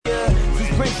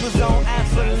Prince was on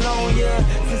Apollonia.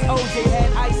 Since OJ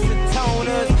had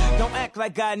isotoners. Don't act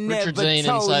like I never Richard Zane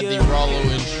told inside ya. the Rollo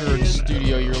Insurance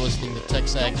Studio. You're listening to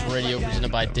Texags Radio,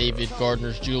 presented by David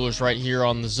Gardner's Jewelers right here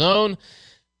on The Zone.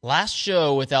 Last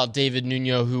show without David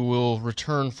Nuno, who will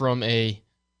return from a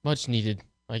much-needed,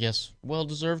 I guess,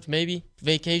 well-deserved, maybe,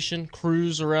 vacation,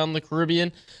 cruise around the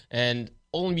Caribbean. And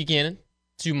Olin Buchanan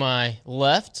to my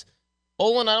left.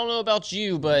 Olin, I don't know about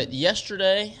you, but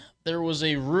yesterday there was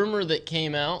a rumor that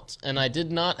came out, and I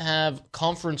did not have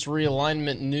conference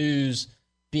realignment news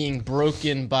being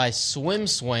broken by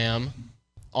SwimSwam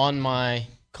on my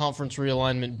conference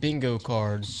realignment bingo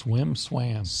card.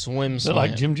 SwimSwam. SwimSwam. Is it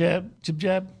like Jib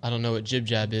Jab? I don't know what Jib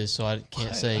Jab is, so I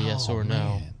can't say yes or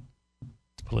no. Man.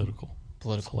 It's political.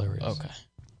 It's hilarious. Okay.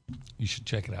 You should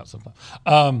check it out sometime.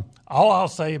 All I'll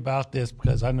say about this,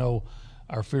 because I know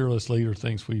our fearless leader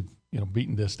thinks we've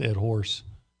beaten this dead horse,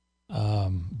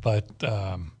 but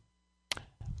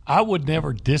I would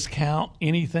never discount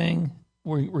anything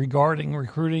regarding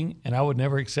recruiting, and I would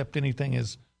never accept anything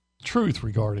as truth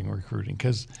regarding recruiting,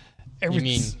 because You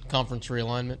mean conference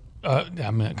realignment?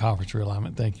 I meant conference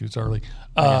realignment. Thank you. It's early.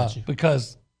 I got you.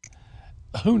 Because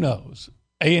who knows?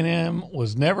 A&M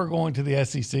was never going to the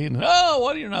SEC, and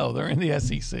what do you know? They're in the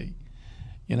SEC.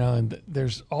 And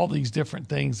there's all these different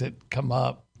things that come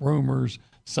up, rumors.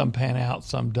 Some pan out,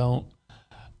 some don't.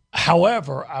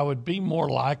 However, I would be more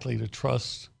likely to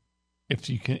trust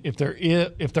if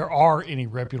there are any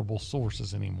reputable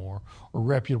sources anymore, or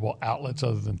reputable outlets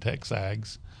other than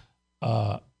Texags.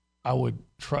 I would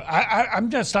try. I'm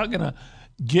just not going to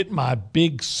get my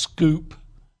big scoop.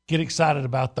 Get excited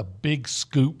about the big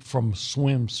scoop from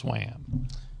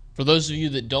SwimSwam. For those of you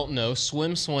that don't know,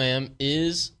 SwimSwam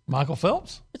is Michael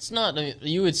Phelps. It's not. I mean,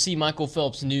 you would see Michael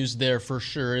Phelps news there for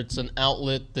sure. It's an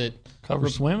outlet that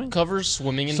Covers swimming. Covers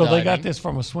swimming and so diving. they got this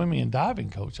from a swimming and diving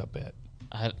coach, I bet.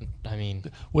 I mean,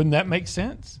 wouldn't that make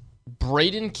sense?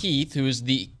 Braden Keith, who is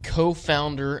the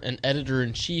co-founder and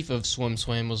editor-in-chief of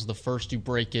SwimSwam, was the first to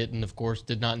break it, and of course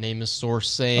did not name his source,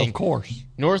 saying, "Of course,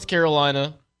 North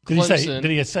Carolina." Did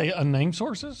he say unnamed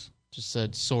sources? Just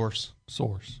said source.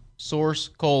 Source,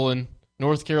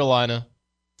 North Carolina,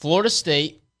 Florida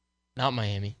State, not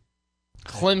Miami,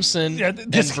 Clemson,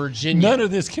 and Virginia. None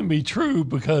of this can be true,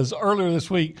 because earlier this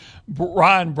week,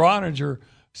 Ryan Broniger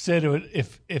said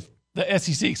if the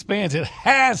SEC expands, it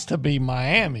has to be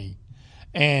Miami.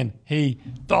 And he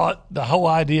thought the whole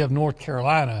idea of North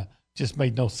Carolina just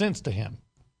made no sense to him.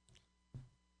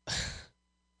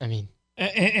 I mean...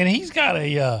 And he's got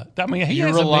you're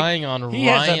relying on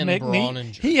Ryan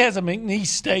Broniger. He has a McNeese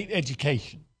State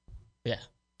education. Yeah.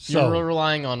 So you're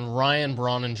relying on Ryan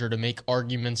Broniger to make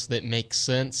arguments that make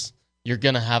sense. You're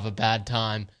going to have a bad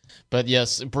time. But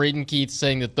yes, Braden Keith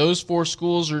saying that those four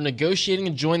schools are negotiating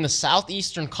to join the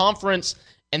Southeastern Conference,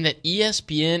 and that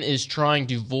ESPN is trying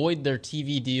to void their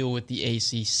TV deal with the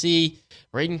ACC.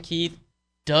 Braden Keith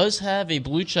does have a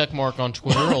blue check mark on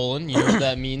Twitter, Olin. You know what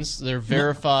that means. They're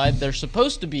verified. They're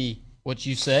supposed to be, what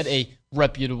you said, a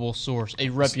reputable source, a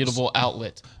reputable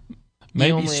outlet.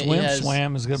 Maybe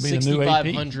SwimSwam is going to be the new AP.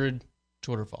 6,500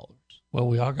 Twitter followers. Well,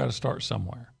 we all got to start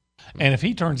somewhere. And if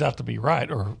he turns out to be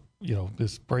right, or,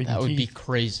 this Braden Keith. That would be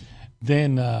crazy.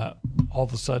 Then all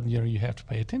of a sudden, you have to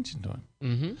pay attention to him.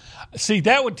 Mm-hmm. See,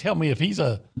 that would tell me if he's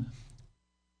a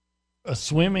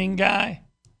swimming guy,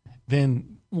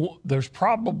 then there's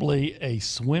probably a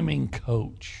swimming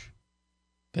coach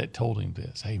that told him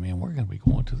this. Hey, man, we're going to be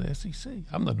going to the SEC.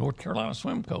 I'm the North Carolina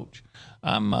swim coach.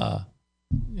 I'm, I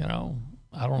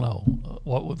don't know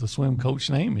what the swim coach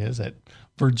name is at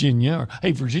Virginia.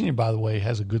 Hey, Virginia, by the way,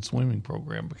 has a good swimming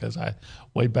program, because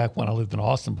way back when I lived in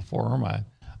Austin before him,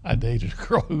 I dated a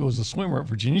girl who was a swimmer at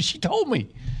Virginia. She told me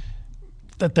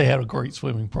that they had a great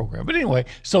swimming program. But anyway,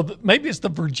 so maybe it's the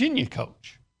Virginia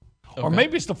coach. Okay. Or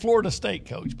maybe it's the Florida State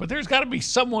coach, but there's got to be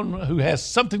someone who has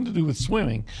something to do with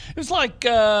swimming. It's like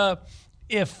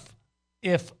if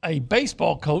a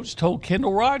baseball coach told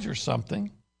Kendall Rogers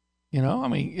something,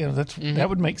 that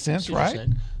would make sense, right?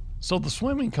 So the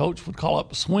swimming coach would call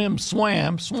up swum,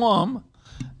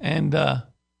 and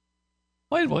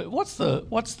wait, what's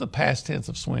the past tense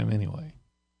of swim anyway?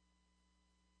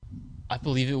 I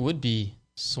believe it would be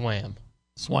swam.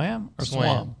 Swam or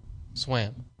swam?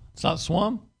 Swam. It's not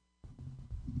swum?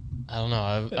 I don't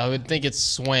know. I would think it's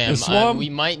swam. We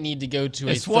might need to go to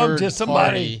a swam third just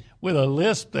somebody party with a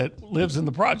lisp that lives in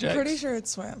the project. Pretty sure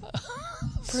it's swam.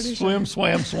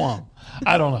 Swam.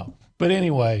 I don't know. But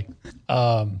anyway,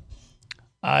 I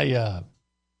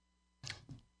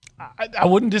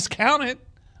wouldn't discount it,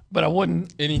 but I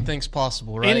wouldn't. Anything's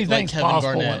possible, right? Anything's like Kevin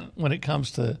possible Garnett. when it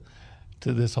comes to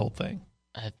this whole thing.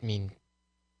 I mean,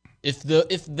 If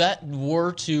that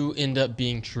were to end up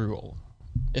being true,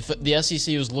 if the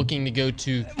SEC was looking to go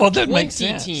to Well, that 20 makes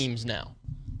sense. teams now,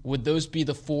 would those be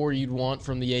the 4 you'd want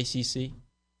from the ACC?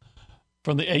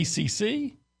 From the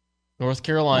ACC, North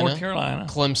Carolina,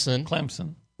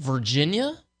 Clemson,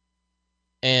 Virginia,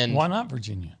 and why not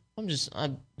Virginia? I'm just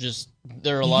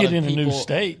there are a You lot get of in people. a new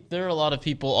state. There are a lot of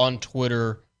people on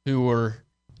Twitter who are,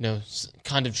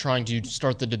 kind of trying to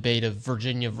start the debate of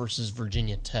Virginia versus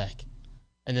Virginia Tech,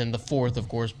 and then the fourth, of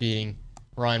course, being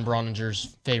Ryan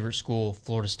Browninger's favorite school,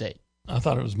 Florida State. I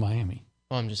thought it was Miami.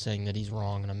 Well, I'm just saying that he's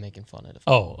wrong, and I'm making fun of it.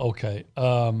 Oh, okay.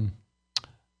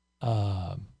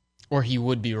 Or he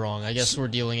would be wrong. I guess we're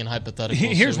dealing in hypotheticals.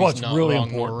 Here's so what's he's not really wrong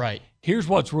important. Or right. Here's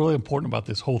what's really important about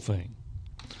this whole thing.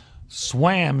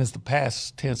 Swam is the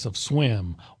past tense of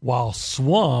swim, while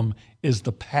swum is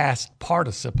the past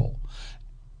participle,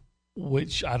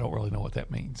 which I don't really know what that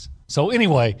means. So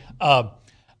anyway,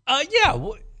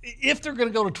 if they're going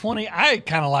to go to 20, I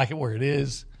kind of like it where it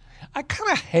is. I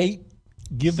kind of hate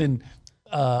giving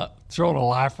throwing a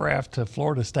life raft to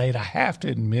Florida State. I have to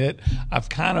admit, I've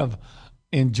kind of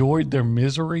enjoyed their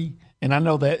misery. And I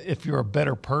know that if you're a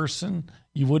better person,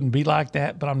 you wouldn't be like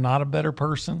that, but I'm not a better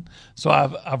person. So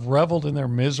I've reveled in their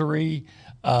misery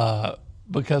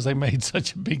because they made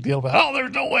such a big deal about,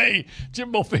 there's no way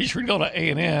Jimbo Fisher would go to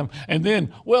A&M. And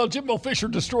then, Jimbo Fisher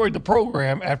destroyed the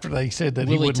program after they said that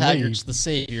he wouldn't Taggart's leave. the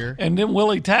savior. And then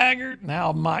Willie Taggart,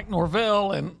 now Mike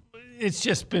Norvell, and it's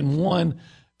just been one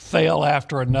fail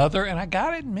after another. And I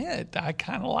got to admit, I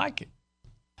kind of like it.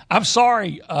 I'm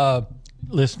sorry,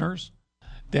 listeners,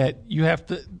 that you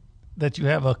have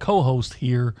a co-host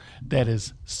here that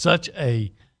is such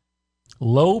a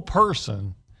low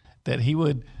person that he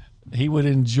would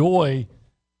enjoy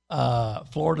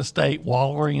Florida State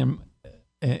wallowing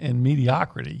in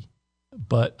mediocrity,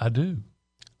 but I do.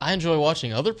 I enjoy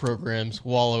watching other programs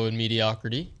wallow in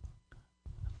mediocrity.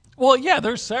 Well, yeah,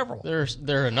 there's several. There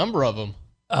are a number of them.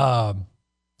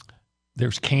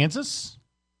 There's Kansas.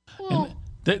 Well,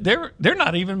 And they're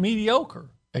not even mediocre,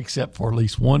 except for at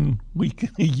least 1 week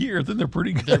a year. Then they're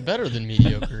pretty good. they're better than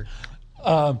mediocre.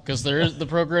 Because there is the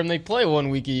program they play 1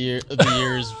 week of the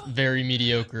year is very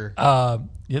mediocre.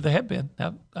 Yeah, they have been.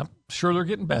 I'm sure they're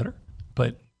getting better,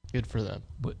 but Good for them.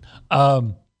 But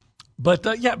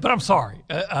I'm sorry.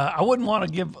 I wouldn't want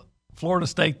to give Florida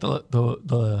State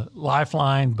the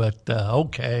lifeline, but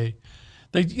okay.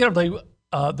 You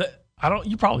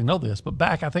probably know this, but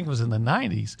back I think it was in the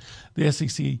 90s, the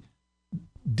SEC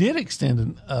did extend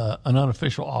an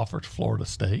unofficial offer to Florida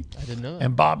State. I didn't know that.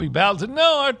 And Bobby Bowden said,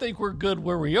 "No, I think we're good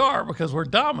where we are because we're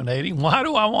dominating. Why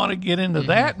do I want to get into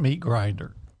that meat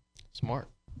grinder?" Smart.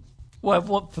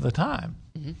 Well, for the time.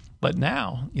 Mm-hmm. But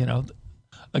now,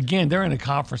 again, they're in a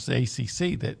conference, the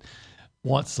ACC, that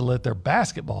wants to let their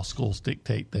basketball schools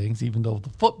dictate things, even though the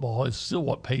football is still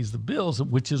what pays the bills,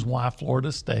 which is why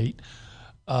Florida State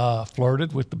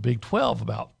flirted with the Big 12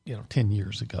 about 10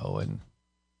 years ago. And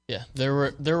yeah, there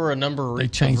were a number of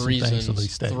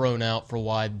reasons thrown out for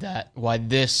why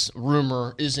this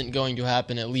rumor isn't going to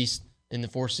happen, at least in the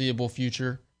foreseeable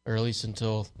future, or at least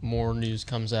until more news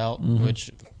comes out,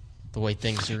 which the way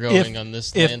things are going on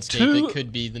this landscape, it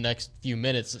could be the next few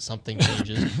minutes that something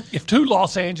changes. If two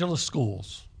Los Angeles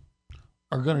schools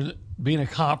are going to be in a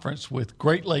conference with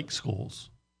Great Lakes schools,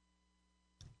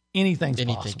 anything's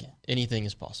possible. Anything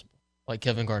is possible, like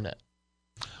Kevin Garnett.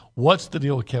 What's the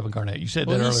deal with Kevin Garnett? You said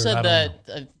that earlier. He said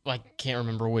that, I can't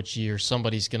remember which year.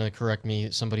 Somebody's going to correct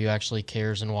me, somebody who actually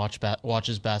cares and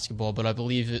watches basketball, but I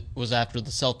believe it was after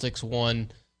the Celtics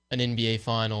won an NBA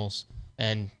Finals,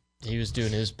 and he was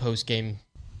doing his post-game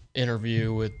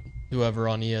interview with whoever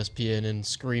on ESPN and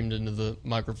screamed into the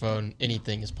microphone,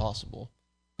 anything is possible.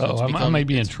 So I may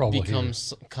be in trouble here.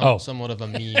 Somewhat of a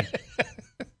meme.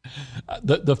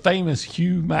 The famous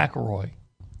Hugh McElroy,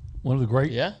 one of the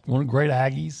great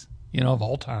Aggies, of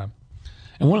all time,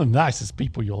 and one of the nicest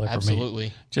people you'll ever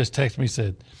meet. Just texted me,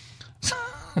 said,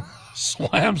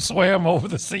 "Swam over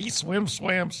the sea, swim.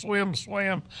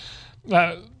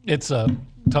 It's a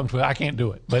tongue twister. I can't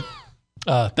do it, but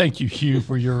thank you, Hugh,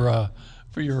 for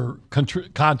your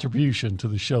contribution to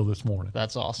the show this morning.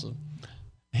 That's awesome.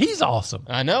 He's awesome.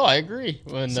 I know. I agree.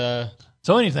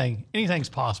 So anything's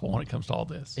possible when it comes to all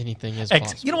this. Anything is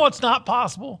possible. You know what's not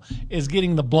possible is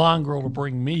getting the blonde girl to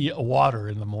bring me a water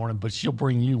in the morning, but she'll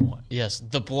bring you one. Yes,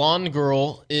 the blonde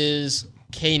girl is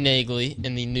Kay Nagley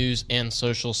in the News and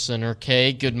Social Center.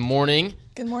 Kay, good morning.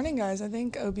 Good morning, guys. I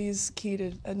think Obi's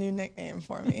keyed a new nickname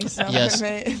for me, so yes.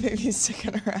 I may be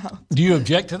sticking around. Do you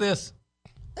object to this?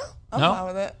 I'm fine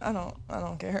with it. I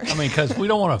don't care. I mean, because we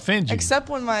don't want to offend you. Except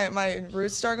when my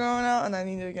roots start growing out and I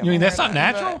need to get. You mean that's not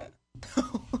natural?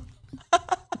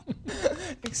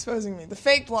 exposing me. The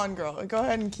fake blonde girl. Go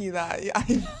ahead and key that. Yeah.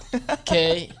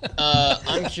 Okay,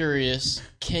 I'm curious.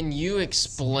 Can you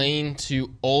explain to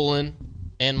Olin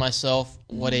and myself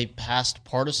what a past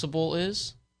participle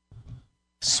is?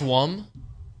 Swum?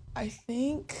 I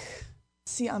think.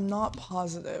 See, I'm not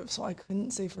positive, so I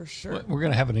couldn't say for sure. We're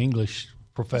going to have an English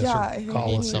professor Yeah, I think call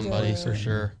we Need us. need somebody to- for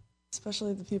sure.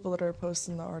 Especially the people that are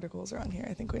posting the articles around here.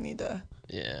 I think we need to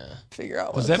Yeah. figure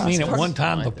out. Does what that a mean past at one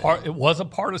time Participle. it was a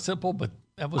participle, but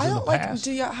that was I in the don't like. past?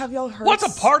 Have y'all heard? What's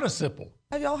a participle?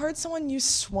 Have y'all heard someone use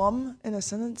swum in a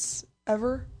sentence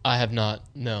ever? I have not,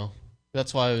 no.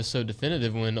 That's why I was so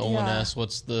definitive when Olin Yeah. asked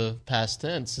what's the past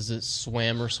tense. Is it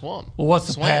swam or swum? Well, what's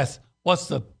the Swam. past? What's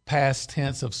the past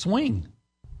tense of swing?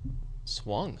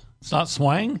 Swung. It's not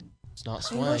swang. It's not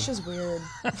swang. English is weird.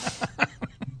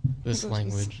 This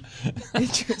language.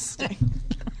 Interesting.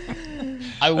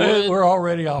 I would. We're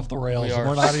already off the rails. We and are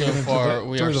we're not so even far.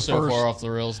 We through are the so first. far off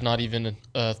the rails. Not even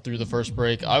through the first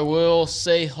break. I will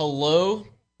say hello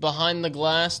behind the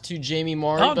glass to Jamie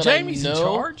Murray. Oh, but Jamie's I in know,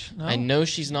 charge? No. I know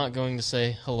she's not going to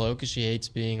say hello because she hates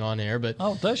being on air. But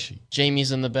Oh, does she?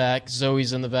 Jamie's in the back.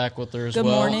 Zoe's in the back with her as Good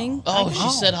well. morning. Oh, she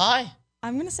said hi.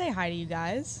 I'm going to say hi to you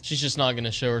guys. She's just not going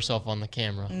to show herself on the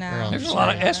camera. No. Or on There's the a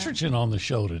lot of screen. estrogen on the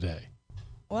show today.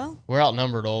 Well, We're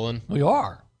outnumbered, Olin. We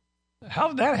are. How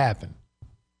did that happen?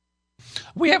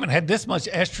 We haven't had this much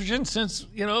estrogen since,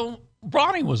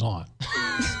 Bronny was on.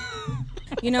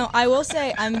 I will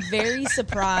say I'm very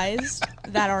surprised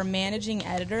that our managing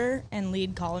editor and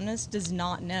lead columnist does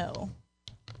not know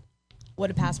what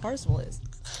a past participle is.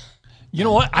 You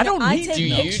know what? I don't I need take to Do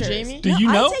know. you, pictures. Jamie? Do you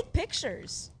know? I take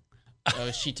pictures.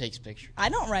 Oh, she takes pictures. I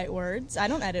don't write words. I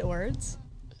don't edit words.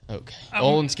 Okay.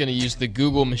 Olin's going to use the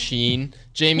Google machine.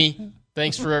 Jamie,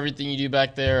 thanks for everything you do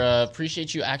back there.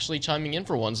 Appreciate you actually chiming in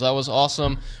for once. That was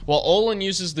awesome. While Olin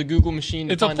uses the Google machine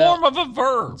to It's a find form out, of a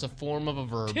verb, it's a form of a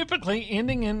verb. typically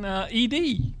ending in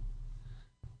ed,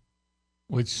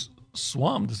 which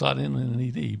swum does not end in an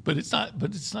ed, but it's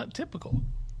not typical.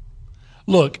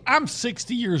 Look, I'm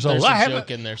 60 years old. There's a I haven't,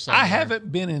 joke in there somewhere. I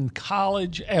haven't been in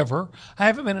college ever. I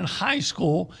haven't been in high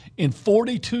school in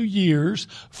 42 years.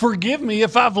 Forgive me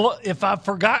if I've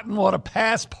forgotten what a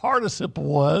past participle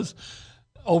was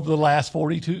over the last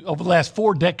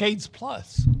 4 decades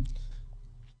plus.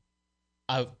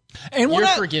 I, And we're You're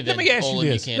not, forgiven, Let me ask Olin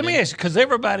you this. Buchanan. Let me ask you, because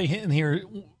everybody in here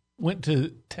went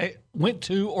to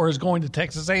or is going to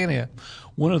Texas A&M,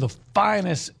 one of the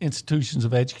finest institutions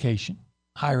of education,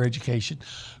 higher education.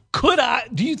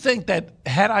 Do you think that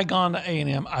had I gone to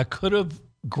A&M, I could have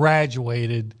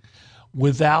graduated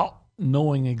without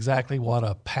knowing exactly what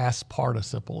a past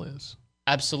participle is?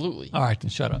 absolutely. All right, then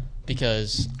shut up.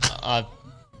 Because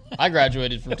I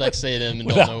graduated from Texas A&M and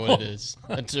don't know what it is.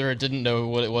 Or didn't know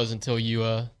what it was until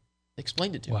you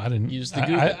explained it to me. Well, I didn't use the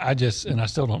Google. I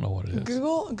still don't know what it is.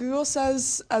 Google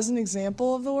says, as an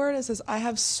example of the word, it says, "I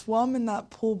have swum in that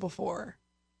pool before."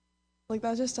 Like,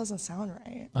 that just doesn't sound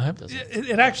right.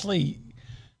 It actually.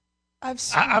 I've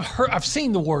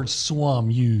seen the word swum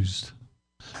used,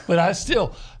 but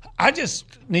I just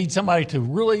need somebody to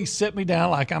really sit me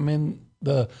down like I'm in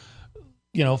the,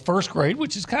 first grade,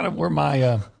 which is kind of where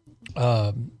my,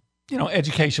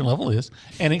 education level is,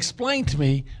 and explain to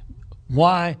me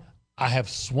why I have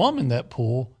swum in that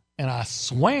pool and I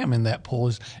swam in that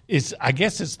pool. I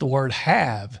guess it's the word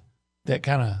have that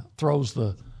kind of throws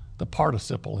the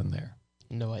participle in there.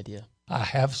 No idea. I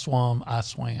have swum, I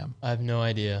swam. I have no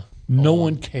idea. No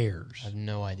one cares. I have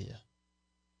no idea.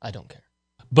 I don't care.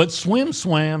 But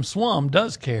swum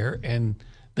does care, and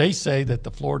they say that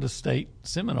the Florida State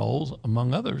Seminoles,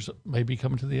 among others, may be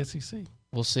coming to the SEC.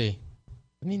 We'll see.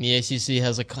 I mean, the ACC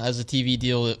has a TV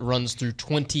deal that runs through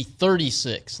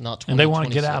 2036, not 2026. And they want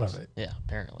to get out of it. Yeah,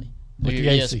 apparently. With the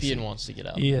ESPN ACC. wants to get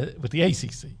out. Yeah, with the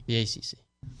ACC. The ACC.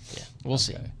 Yeah, we'll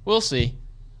see. We'll see.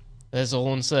 As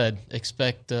Olin said,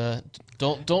 expect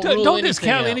don't rule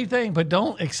discount out, anything, but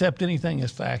don't accept anything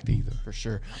as fact either. for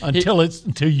sure. Until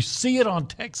you see it on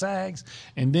Texags,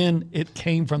 and then it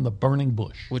came from the burning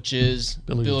bush. Which is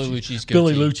Billy Lucci's goatee.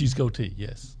 Billy Lucci's goatee,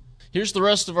 yes. Here's the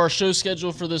rest of our show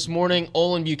schedule for this morning.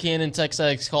 Olin Buchanan,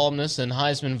 Texags columnist, and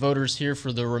Heisman voters here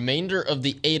for the remainder of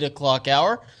the 8 o'clock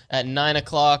hour. At 9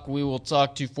 o'clock, we will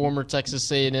talk to former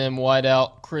Texas A&M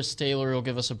wideout Chris Taylor. He'll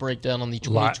give us a breakdown on the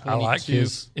 2022. I like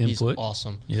his input. He's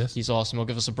awesome. Yes. He's awesome. He'll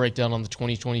give us a breakdown on the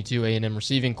 2022 A&M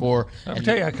receiving corps. I'll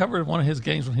tell you, I covered one of his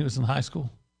games when he was in high school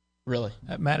Really?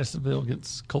 at Madisonville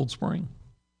against Cold Spring.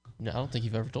 No, I don't think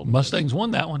you've ever told me. Mustangs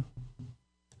won that one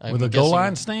I'm with a goal guessing-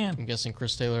 line stand. I'm guessing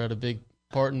Chris Taylor had a big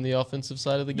part in the offensive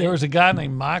side of the game. There was a guy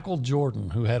named Michael Jordan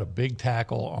who had a big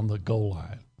tackle on the goal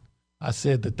line. I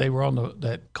said that they were on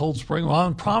that Cold Spring,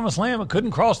 on Promised Land, but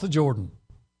couldn't cross the Jordan.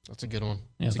 That's a good one.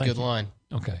 Yeah, That's a good line.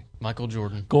 Okay. Michael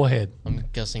Jordan. Go ahead. I'm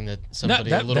guessing that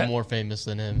somebody a little more famous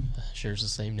than him shares the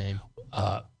same name.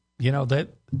 That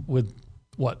with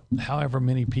however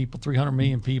many people, 300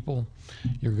 million people,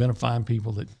 you're going to find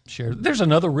people that share. There's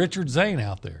another Richard Zane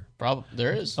out there. Probably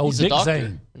there is. Oh, He's Dick a doctor.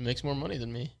 Zane. He makes more money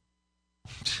than me.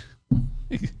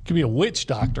 He could be a witch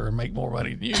doctor and make more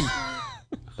money than you.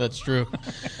 That's true.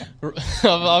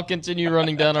 I'll continue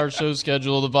running down our show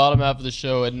schedule. The bottom half of the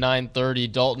show at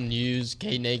 9:30, Dalton Hughes,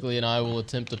 Kay Nagley, and I will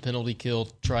attempt a penalty kill,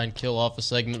 try and kill off a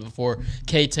segment before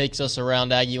Kay takes us around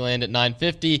Aggieland at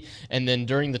 9:50. And then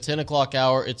during the 10 o'clock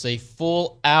hour, it's a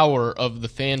full hour of the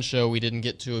fan show. We didn't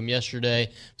get to him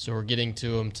yesterday, so we're getting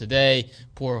to him today.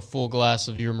 Pour a full glass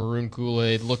of your maroon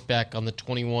Kool-Aid, look back on the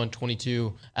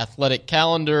 21-22 athletic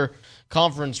calendar,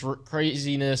 conference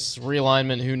craziness,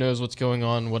 realignment, who knows what's going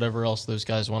on, whatever else those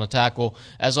guys want to tackle.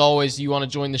 As always, you want to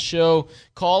join the show,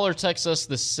 call or text us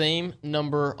the same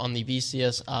number on the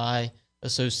BCSI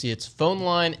Associates phone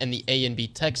line and the A&B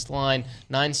text line,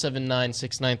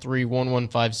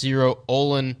 979-693-1150.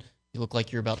 Olin, you look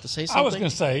like you're about to say something. I was going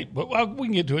to say, but we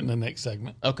can get to it in the next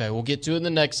segment. Okay, we'll get to it in the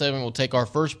next segment. We'll take our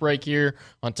first break here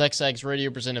on TexAgs Radio,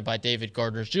 presented by David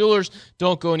Gardner's Jewelers.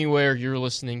 Don't go anywhere. You're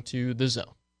listening to The Zone.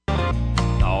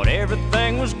 Thought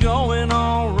everything was going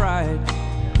all right,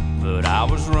 but I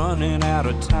was running out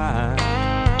of time.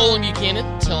 Olin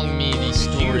Buchanan telling me the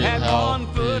story of how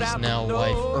his now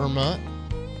wife Irma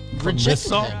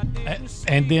rejected him.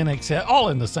 And then all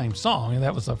in the same song, and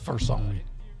that was the first song we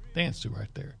danced to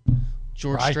right there.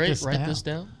 George Strait, write this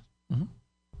down. Mm-hmm.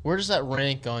 Where does that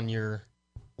rank on your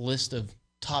list of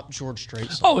top George Strait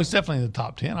songs? Oh, it's definitely in the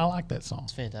top 10. I like that song.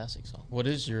 It's a fantastic song. What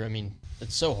is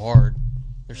it's so hard.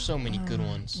 There's so many good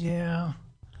ones. Yeah.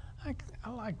 I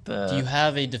like the... Do you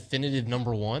have a definitive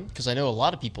number one? Because I know a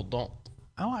lot of people don't.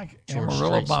 I like George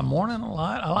Amarillo Strait by song. Morning a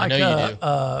lot. I like I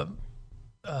know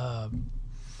you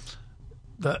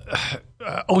the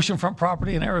Oceanfront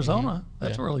Property in Arizona.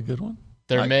 That's a really good one.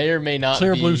 There may or may not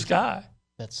Clear be... Blue Sky.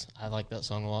 I like that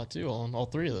song a lot too. All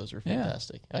three of those are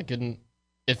fantastic.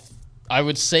 Yeah. I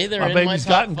would say they're in my baby's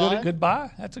top gotten five. good at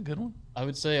Goodbye. That's a good one. I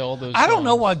would say all those. I don't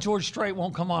know songs. why George Strait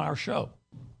won't come on our show,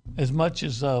 as much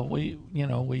as we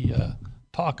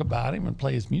talk about him and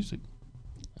play his music.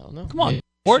 I don't know. Come on,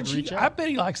 George. I bet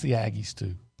he likes the Aggies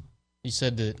too. You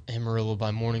said that Amarillo by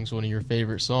Morning is one of your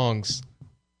favorite songs.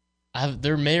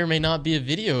 There may or may not be a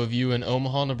video of you in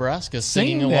Omaha, Nebraska,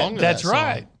 singing along to that That's song.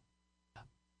 right.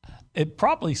 It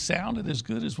probably sounded as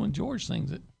good as when George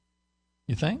sings it.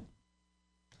 You think?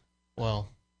 Well,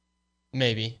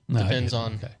 maybe. No, Depends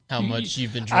on okay. how much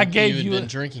you've been drinking. You had been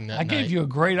drinking that night. I gave you a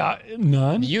great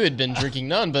none. You had been drinking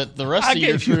none, but the rest of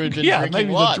your gave you- crew had been yeah, drinking maybe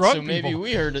the lots, drunk so maybe people.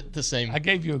 we heard it the same. I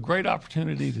gave you a great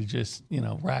opportunity to just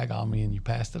rag on me, and you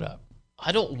passed it up.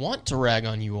 I don't want to rag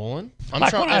on you, Olin. I'm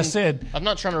Like when I said, I'm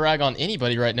not trying to rag on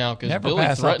anybody right now because never Billy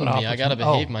pass up threatened an me. I got to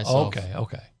opportunity. behave myself.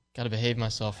 Okay. Got to behave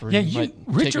myself. Or Yeah, you might take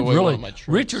Richard away one really. of my traits.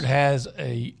 Richard has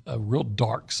a real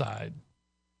dark side,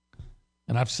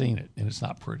 and I've seen it, and it's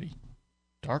not pretty.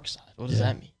 Dark side. What does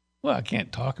that mean? Well, I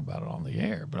can't talk about it on the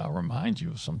air, but I'll remind you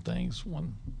of some things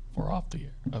when we're off the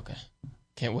air. Okay.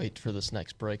 Can't wait for this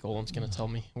next break. Olin's going to tell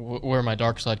me where my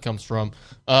dark side comes from.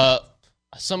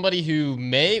 Somebody who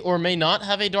may or may not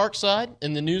have a dark side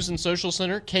in the News and Social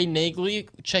Center, Kay Nagley,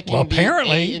 checking Well, the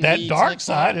apparently A&B that dark text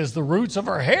side line. is the roots of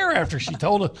her hair. After she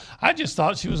told us, I just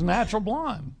thought she was natural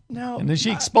blonde. No. And then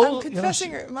she exposed. I'm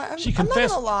confessing. she I'm not confessed. going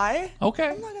to lie.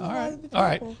 Okay. I'm not gonna All lie right. to the All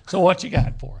right. people. So what you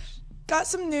got for us? Got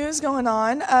some news going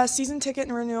on. Season ticket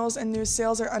and renewals and new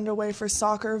sales are underway for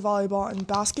soccer, volleyball, and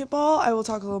basketball. I will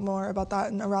talk a little more about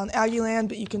that around Aggieland,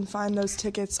 but you can find those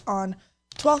tickets on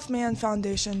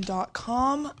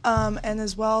 12thmanfoundation.com. And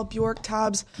as well, Bjork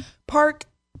tabs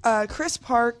Chris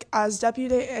Park as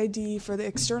Deputy AD for the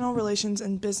External Relations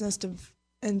and Business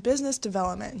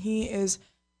Development. He is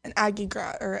an Aggie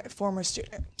grad or a former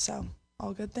student. So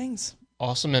all good things.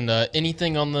 Awesome. And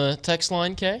anything on the text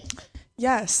line, Kay?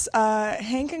 Yes,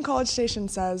 Hank in College Station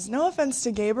says, no offense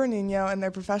to Gabe or Nuno and their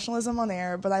professionalism on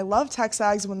air, but I love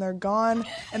TexAgs when they're gone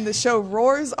and the show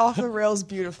roars off the rails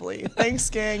beautifully. Thanks,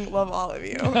 gang. Love all of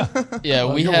you. Yeah,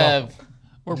 Well, we you're have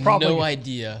We're probably no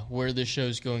idea where the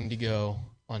show's going to go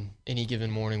on any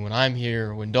given morning when I'm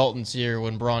here, when Dalton's here,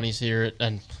 when Bronny's here.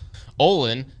 And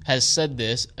Olin has said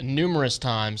this numerous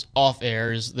times off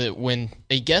air, is that when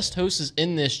a guest host is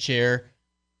in this chair,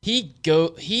 he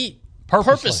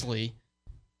purposely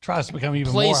tries to become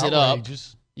even plays more it up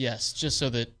outrageous. Yes, just so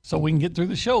that so we can get through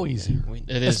the show easier.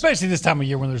 it is. Especially this time of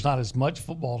year when there's not as much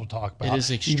football to talk about. It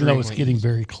is even though it's extremely getting easy.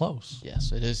 very close.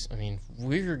 Yes, it is. I mean,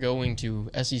 we're going to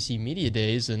SEC Media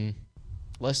Days in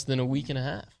less than a week and a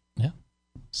half. Yeah.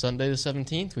 Sunday the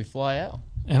 17th, we fly out.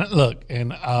 And look,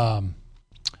 and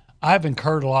I've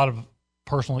incurred a lot of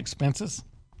personal expenses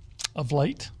of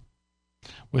late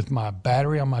with my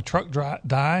battery on my truck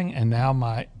dying and now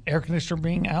my air conditioner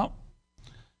being out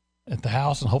at the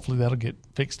house, and hopefully that'll get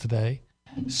fixed today.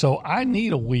 So I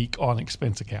need a week on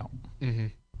expense account. Mm-hmm.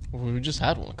 Well, we just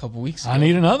had one a couple weeks ago. I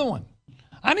need another one.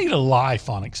 I need a life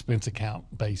on expense account,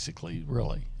 basically,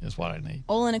 really, is what I need.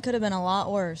 Olin, it could have been a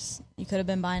lot worse. You could have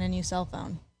been buying a new cell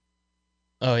phone.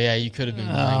 Oh, yeah, you could have been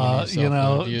buying a new cell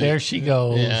phone, dude. There she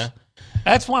goes. Yeah.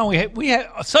 That's why we had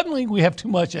suddenly we have too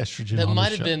much estrogen. That on might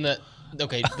this have show. been that.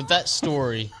 Okay, but that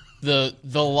story, the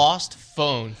lost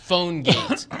phone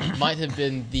gate, might have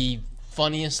been the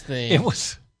funniest thing It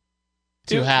was.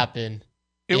 to happen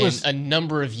It in was. a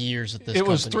number of years at this It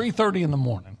was company. 3:30 in the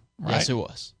morning. Right? Yes, it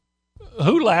was.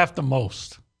 Who laughed the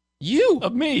most? You.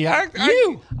 Of me. I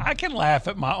can laugh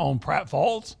at my own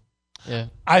pratfalls. Yeah.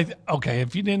 Okay.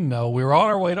 If you didn't know, we were on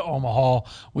our way to Omaha.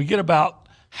 We get about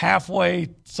halfway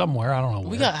somewhere. I don't know.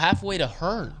 We where. got halfway to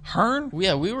Hearn. Hearn.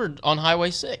 Yeah, we were on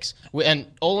Highway 6. And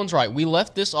Olin's right. We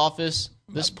left this office,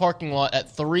 this parking lot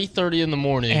at 3:30 in the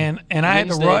morning. And I had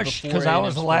to Wednesday rush before because I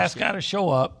was the A&M last sports guy to show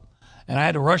up, and I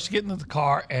had to rush to get into the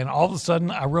car. And all of a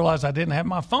sudden, I realized I didn't have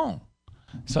my phone.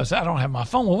 So I said, I don't have my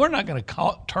phone. Well, we're not going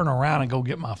to turn around and go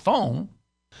get my phone.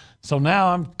 So now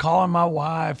I'm calling my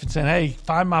wife and saying, hey,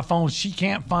 find my phone. She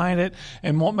can't find it.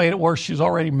 And what made it worse, she was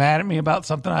already mad at me about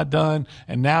something I'd done.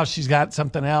 And now she's got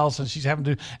something else and she's having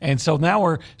to. And so now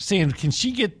we're seeing, can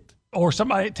she get, or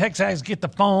somebody at Texas get the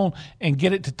phone and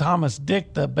get it to Thomas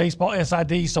Dick, the baseball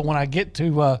SID. So when I get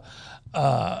to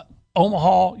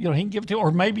Omaha, he can give it to,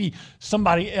 or maybe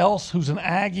somebody else who's an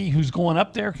Aggie who's going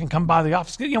up there can come by the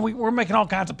office. We're making all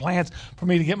kinds of plans for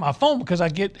me to get my phone because I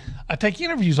take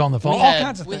interviews on the phone,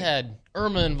 kinds of things. We had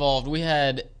Irma involved. We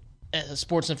had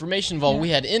sports information involved. Yeah. We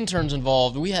had interns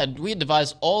involved. We had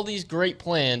devised all these great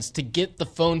plans to get the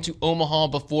phone to Omaha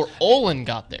before Olin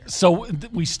got there. So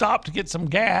we stopped to get some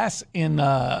gas in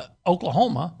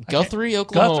Oklahoma. Guthrie,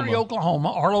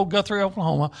 Oklahoma. Arlo Guthrie,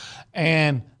 Oklahoma.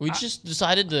 And we just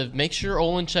decided to make sure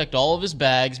Olin checked all of his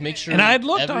bags, make sure and I had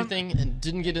looked everything and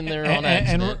didn't get in there on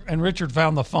accident. And Richard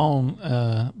found the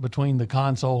phone between the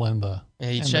console and the... And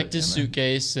he checked his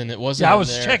suitcase, and it wasn't. Yeah, I was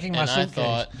there, checking my and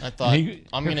suitcase. I thought,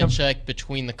 I'm going to check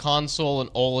between the console and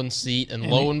Olin's seat, and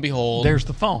lo and behold, there's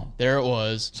the phone. There it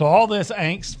was. So all this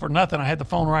angst for nothing. I had the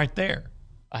phone right there.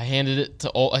 I handed it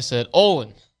to Olin. I said,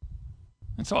 Olin,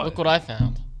 and so look what I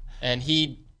found. And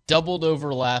he doubled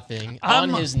over laughing on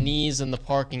his knees in the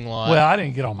parking lot. Well, I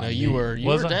didn't get on my knees. You were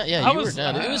down. Yeah, you were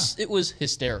down. It was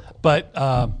hysterical. But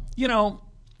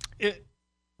it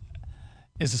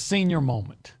is a senior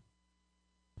moment.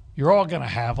 You're all going to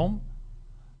have them.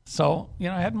 So, I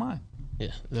had mine.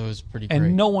 Yeah, that was pretty great.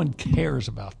 And no one cares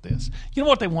about this. You know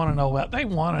what they want to know about? They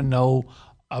want to know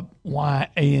why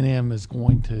A&M is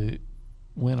going to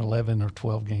win 11 or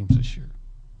 12 games this year.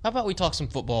 How about we talk some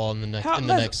football in the next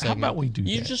segment? How about we do that?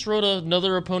 You just wrote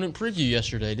another opponent preview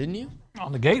yesterday, didn't you?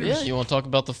 On the Gators. Yeah, you want to talk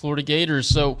about the Florida Gators.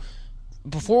 So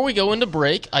before we go into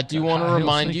break, I do want to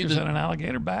remind you that an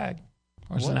alligator bag.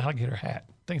 Or is it an alligator hat?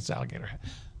 I think it's an alligator hat.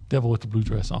 Devil with the blue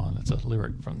dress on. It's a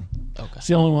lyric from. Okay. It's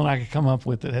the only one I could come up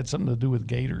with that had something to do with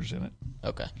gators in it.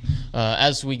 Okay.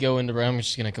 As we go into break, I'm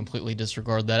just going to completely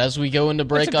disregard that. As we go into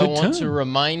break, I want to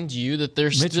remind you that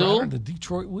there's Mitch Ryder, the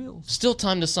Detroit Wheels. Still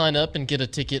time to sign up and get a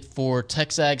ticket for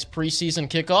Texag's preseason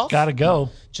kickoff. Gotta go.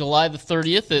 July the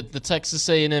 30th at the Texas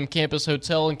A&M Campus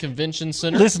Hotel and Convention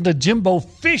Center. Listen to Jimbo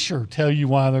Fisher tell you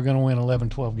why they're going to win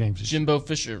 11, 12 games. Jimbo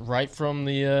Fisher, right from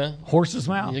the horse's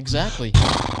mouth. Exactly.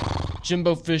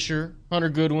 Jimbo Fisher, Hunter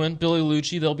Goodwin, Billy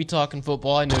Lucci, they'll be talking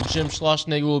football. I know Jim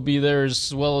Schlossnagle will be there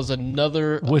as well as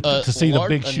another to see the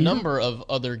big shooter. A number of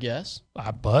other guests.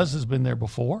 Buzz has been there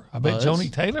before. I bet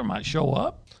Joni Taylor might show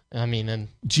up. I mean, and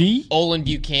Olin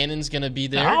Buchanan's going to be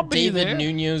there. I'll be David there.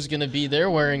 Nuno's going to be there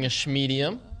wearing a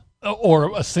schmedium.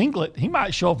 Or a singlet. He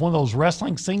might show up one of those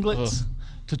wrestling singlets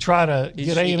to try to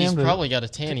get A&M. He's probably got a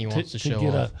tan he wants to show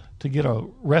off. To get a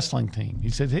wrestling team. He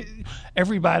said, hey,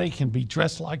 everybody can be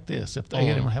dressed like this if they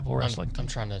have a wrestling team. I'm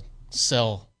trying to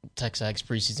sell Texag's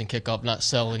preseason kickoff, not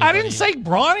sell anybody. I didn't say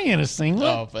Bronny in a singlet.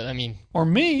 Oh, but I mean. Or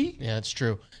me. Yeah, that's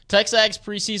true. Texag's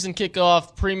preseason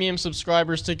kickoff, premium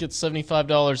subscribers, tickets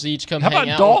 $75 each. Come hang out with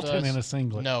us. How about Dalton in a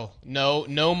singlet?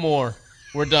 No more.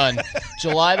 We're done.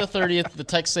 July the 30th, the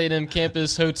Texas A&M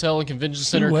Campus Hotel and Convention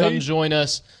Center. Wade? Come join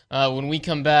us. When we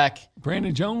come back,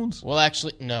 Brandon Jones? well,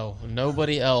 actually, no,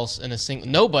 nobody else in a singlet.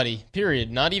 Nobody,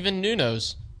 period. Not even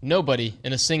Nuno's. Nobody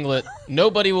in a singlet.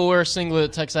 Nobody will wear a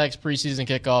singlet at Texags preseason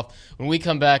kickoff. When we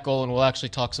come back, Olin, we'll actually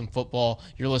talk some football.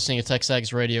 You're listening to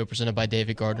Texags Radio, presented by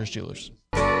David Gardner's Jewelers.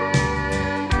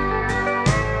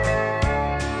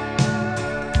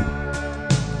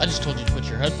 I just told you to put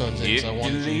your headphones in because I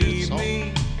wanted you to hear the song.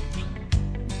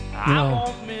 You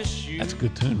know, that's a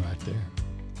good tune right there.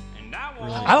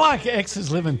 Really? I like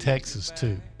X's Live in Texas,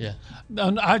 too. Yeah.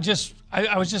 And I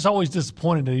was just always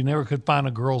disappointed that he never could find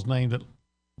a girl's name that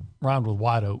rhymed with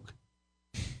White Oak.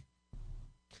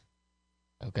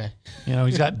 Okay. You know,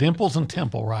 he's got Dimples and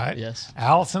Temple, right? Yes.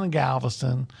 Allison and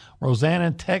Galveston, Rosanna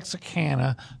and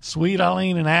Texarkana, Sweet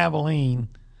Eileen and Abilene,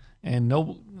 and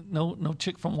no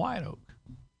chick from White Oak.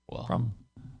 Well, From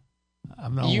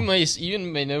you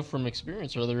may know from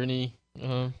experience. Are there any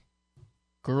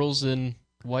girls in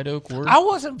White Oak? I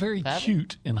wasn't very Have it?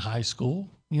 cute in high school.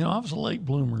 You know, I was a late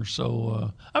bloomer,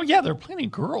 so yeah, there are plenty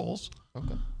of girls,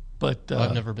 Okay. but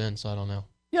I've never been, so I don't know.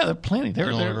 yeah, there are plenty. I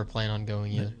don't ever plan on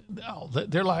going either.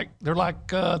 They're like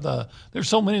there's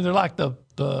so many. They're like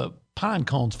the pine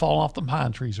cones falling off the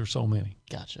pine trees. There's so many.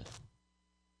 Gotcha.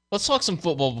 Let's talk some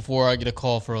football before I get a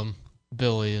call from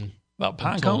Billy and About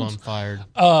pine I'm told cones. I'm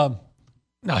fired.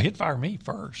 No, he'd fire me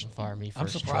first. Fire me first. I'm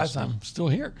surprised trust me. I'm still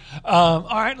here. All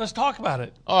right, let's talk about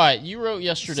it. All right, you wrote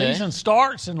yesterday. Season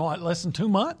starts in like less than 2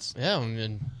 months. Yeah, I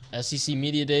mean, SEC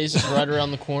Media Days is right around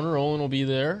the corner. Olin will be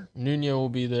there. Nuno will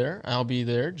be there. I'll be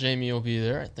there. Jamie will be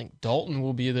there. I think Dalton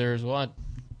will be there as well. I'm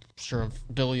sure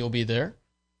Billy will be there,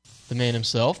 the man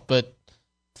himself. But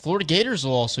Florida Gators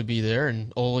will also be there.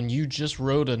 And Olin, you just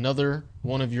wrote another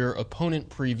one of your opponent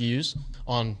previews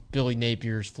on Billy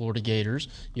Napier's Florida Gators.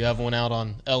 You have one out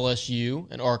on LSU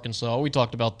and Arkansas. We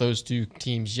talked about those two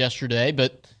teams yesterday,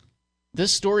 but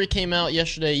this story came out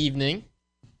yesterday evening.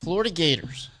 Florida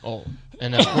Gators. Oh,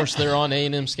 and of course they're on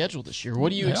A&M's schedule this year.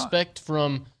 What do you expect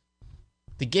from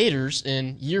the Gators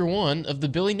in year one of the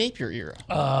Billy Napier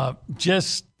era?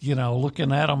 Just,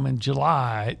 looking at them in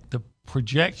July, the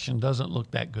projection doesn't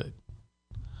look that good.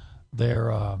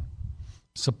 They're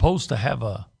supposed to have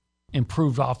a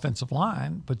improved offensive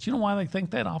line, but you know why they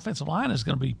think that offensive line is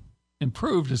going to be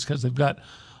improved is because they've got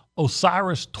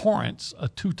Osiris Torrance, a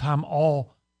 2-time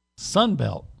All Sun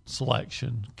Belt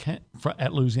selection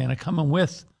at Louisiana, coming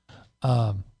with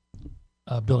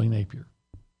Billy Napier.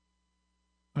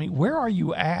 I mean, where are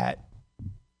you at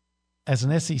as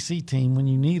an SEC team when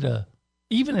you need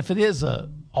even if it is a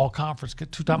all-conference,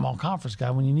 2-time all-conference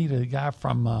guy, when you need a guy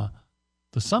from a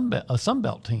Sun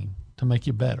Belt team to make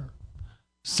you better?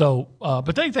 So,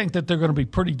 but they think that they're going to be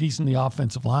pretty decent in the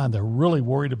offensive line. They're really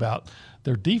worried about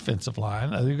their defensive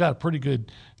line. They've got a pretty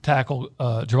good tackle,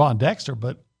 Javon Dexter,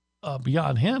 but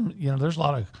beyond him, there's a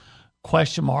lot of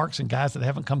question marks and guys that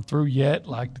haven't come through yet,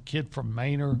 like the kid from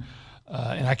Manor,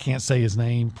 and I can't say his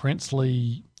name,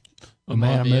 Princely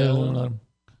Umanamill.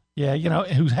 Yeah,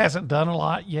 who hasn't done a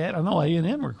lot yet. I know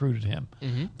A&M recruited him,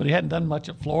 but he hadn't done much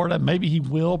at Florida. Maybe he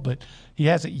will, but he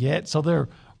hasn't yet. So they're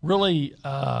really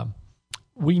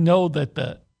we know that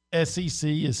the SEC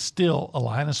is still a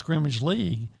line of scrimmage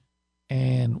league.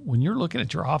 And when you're looking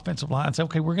at your offensive line, say,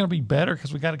 okay, we're going to be better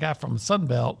because we got a guy from the Sun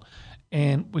Belt,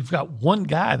 and we've got one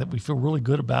guy that we feel really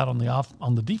good about on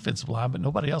the defensive line, but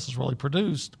nobody else has really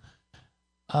produced.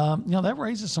 That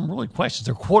raises some really questions.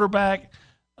 Their quarterback,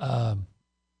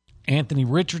 Anthony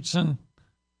Richardson,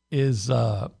 is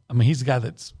he's the guy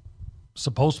that's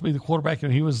supposed to be the quarterback.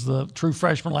 He was the true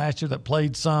freshman last year that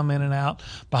played some in and out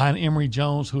behind Emory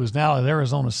Jones, who is now at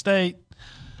Arizona State.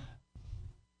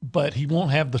 But he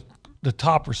won't have the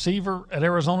top receiver at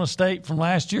Arizona State from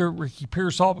last year, Ricky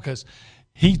Pearsall, because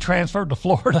he transferred to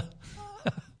Florida.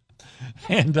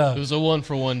 And it was a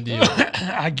 1-for-1 deal.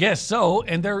 I guess so.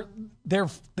 And their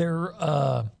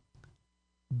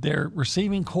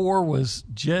receiving core was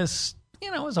just,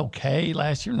 it was okay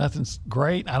last year. Nothing's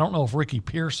great. I don't know if Ricky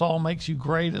Pearsall makes you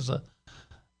great as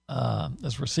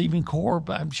receiving core,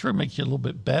 but I'm sure it makes you a little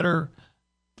bit better.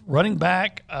 Running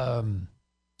back,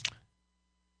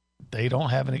 they don't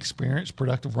have an experienced,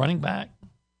 productive running back.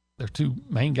 Their two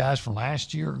main guys from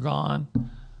last year are gone.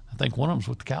 I think one of them's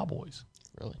with the Cowboys.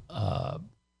 Really?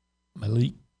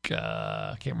 Malik,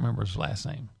 I can't remember his last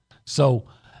name. So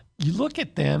you look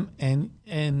at them,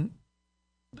 and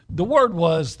the word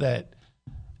was that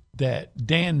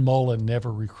Dan Mullen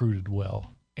never recruited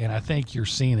well, and I think you're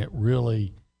seeing it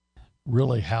really,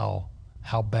 really how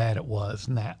bad it was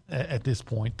at this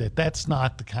point. That's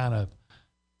not the kind of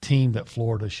team that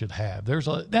Florida should have.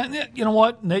 You know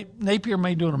what? Napier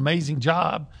may do an amazing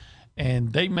job,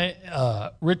 and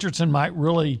Richardson might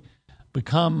really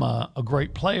become a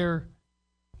great player,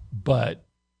 but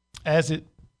as it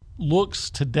looks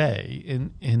today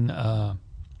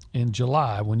in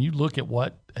July, when you look at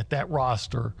that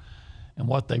roster and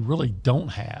what they really don't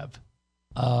have,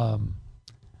 I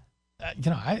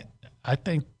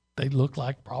think they look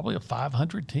like probably a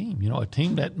 500 team. A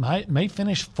team that may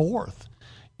finish fourth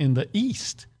in the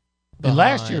East. And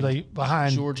last year they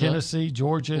behind Georgia, Tennessee,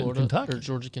 Georgia, Florida, and Kentucky. or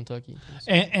Georgia, Kentucky.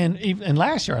 And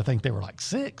last year I think they were like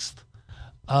sixth.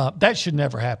 That should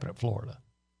never happen at Florida.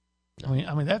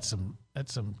 I mean that's some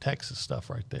Texas stuff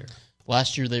right there.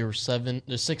 Last year they were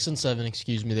 6-7.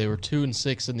 Excuse me, they were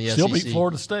 2-6 in the Still SEC. beat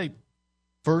Florida State.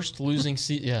 First losing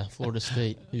season. Yeah, Florida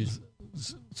State. Who's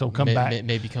So come back,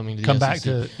 maybe coming to the come SEC. back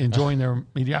to enjoying their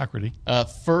mediocrity.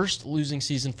 First losing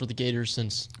season for the Gators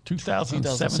since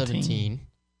 2017.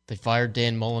 They fired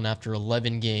Dan Mullen after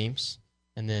 11 games,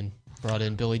 and then brought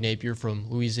in Billy Napier from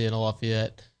Louisiana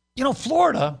Lafayette.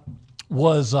 Florida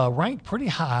was ranked pretty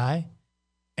high,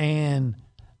 and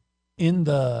in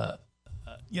the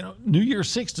New Year's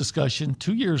Six discussion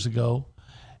 2 years ago,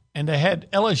 and they had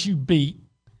LSU beat,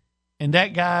 and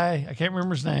that guy, I can't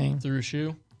remember his name, threw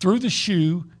the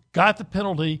shoe, got the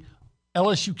penalty.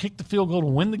 LSU kicked the field goal to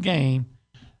win the game.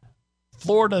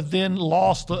 Florida then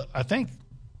lost, I think,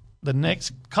 the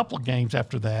next couple of games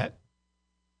after that.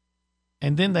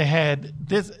 And then they had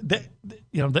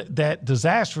that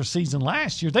disastrous season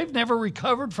last year. They've never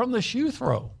recovered from the shoe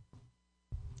throw.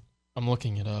 I'm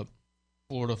looking it up.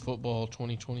 Florida football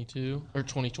 2022 or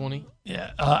 2020.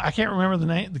 Yeah, I can't remember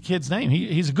the kid's name.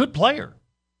 He's a good player,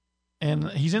 and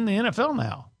he's in the NFL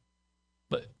now.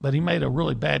 But he made a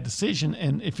really bad decision.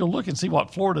 And if you'll look and see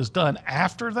what Florida's done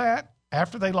after that,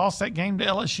 after they lost that game to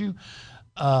LSU,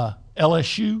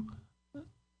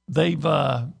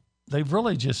 they've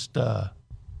really just.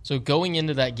 So going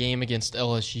into that game against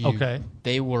LSU,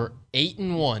 they were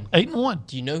 8-1. 8-1.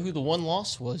 Do you know who the one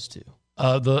loss was to?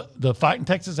 The Fighting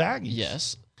Texas Aggies.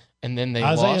 Yes, and then they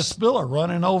Isaiah lost. Spiller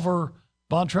running over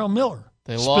Bontrell Miller.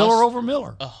 They Spiller lost over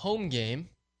Miller. A home game,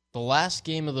 the last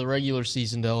game of the regular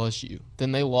season to LSU.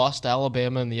 Then they lost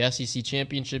Alabama in the SEC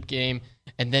championship game,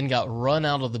 and then got run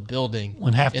out of the building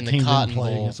when half in the team Cotton didn't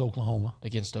play Bowl against Oklahoma.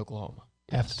 Against Oklahoma,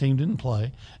 half the team didn't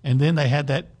play, and then they had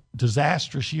that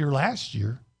disastrous year last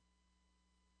year.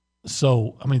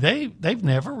 So I mean, they've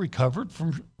never recovered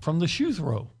from the shoe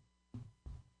throw.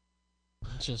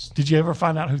 Did you ever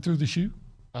find out who threw the shoe?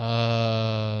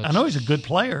 I know he's a good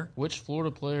player. Which Florida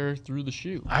player threw the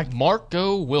shoe?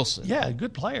 Marco Wilson. Yeah, a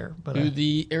good player, but who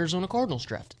the Arizona Cardinals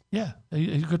drafted. Yeah,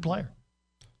 he's a good player.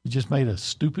 He just made a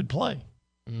stupid play.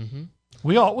 Mm-hmm.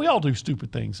 We all do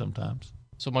stupid things sometimes.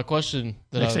 So my question: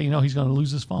 next thing you know, he's going to lose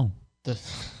his phone. Yeah,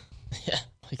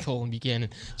 like Colin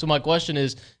Buchanan. So my question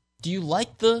is: do you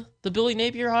like the Billy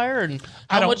Napier hire, and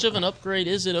how much of an upgrade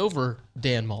is it over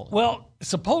Dan Mullen? Well,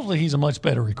 supposedly he's a much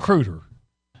better recruiter,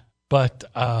 but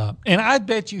and I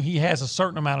bet you he has a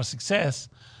certain amount of success.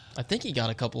 I think he got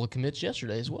a couple of commits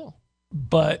yesterday as well.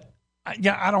 But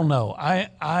yeah, I don't know.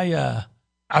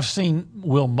 I've seen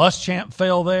Will Muschamp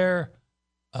fail there.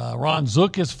 Ron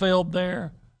Zook has failed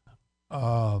there.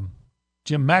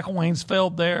 Jim McElwain's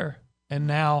failed there, and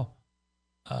now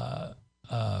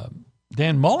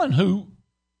Dan Mullen, who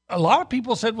a lot of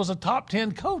people said was a top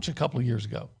 10 coach a couple of years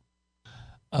ago.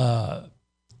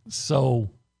 So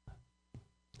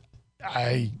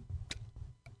I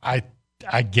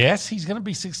guess he's going to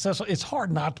be successful. It's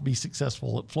hard not to be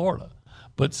successful at Florida,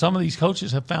 but some of these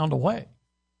coaches have found a way.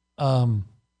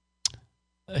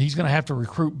 He's going to have to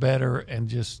recruit better and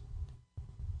just.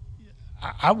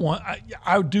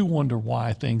 I do wonder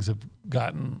why things have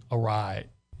gotten awry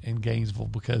in Gainesville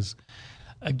because,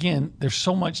 again, there's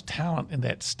so much talent in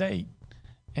that state,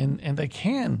 and they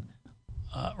can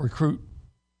recruit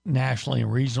nationally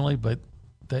and regionally, but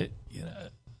they,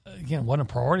 again, wasn't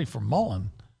a priority for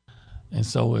Mullen. And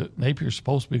so Napier's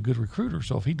supposed to be a good recruiter.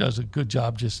 So if he does a good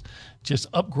job just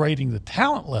upgrading the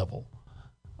talent level,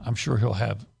 I'm sure he'll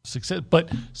have success. But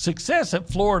success at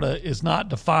Florida is not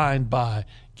defined by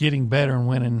getting better and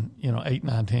winning, 8,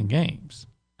 9, 10 games.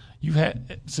 You've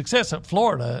had success at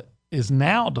Florida is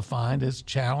now defined as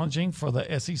challenging for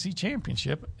the SEC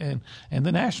championship and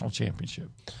the national championship.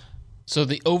 So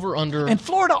the over-under... And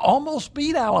Florida almost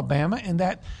beat Alabama in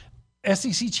that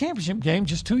SEC championship game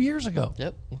just 2 years ago.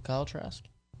 Yep, with Kyle Trask.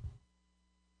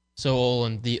 So,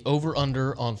 Olin, the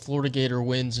over-under on Florida Gator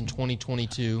wins in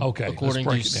 2022, according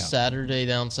to Saturday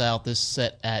Down South, is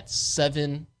set at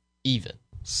 7 even.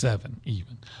 7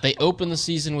 even. They open the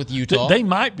season with Utah, They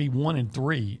might be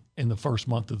 1-3 in the first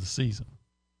month of the season.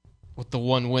 with the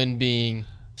one win being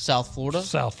South Florida.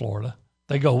 South Florida.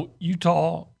 They go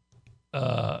Utah,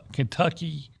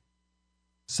 Kentucky,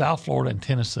 South Florida, and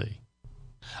Tennessee.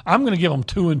 I'm going to give them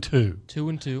 2-2.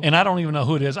 2-2. And I don't even know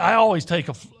who it is. I always take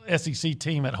a SEC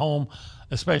team at home,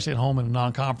 especially at home in a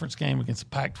non-conference game against a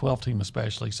Pac-12 team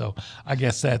especially. So I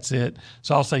guess that's it.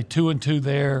 So I'll say 2-2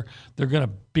 there. They're going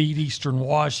to beat Eastern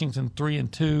Washington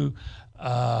 3-2.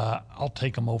 I'll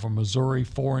take them over Missouri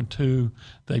 4-2.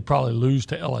 They probably lose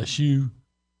to LSU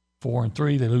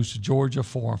 4-3. They lose to Georgia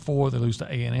 4-4. They lose to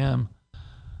A&M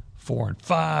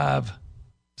 4-5.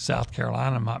 South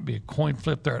Carolina might be a coin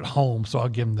flip. They're at home, so I'll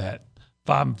give them that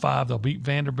 5-5. They'll beat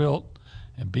Vanderbilt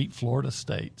and beat Florida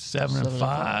State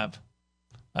 7-5.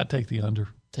 I take the under.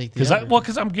 Take the under.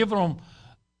 Because I'm giving them.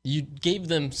 You gave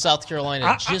them South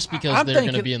Carolina just because they're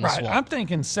going to be in the right, swamp. I'm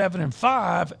thinking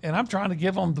 7-5, and I'm trying to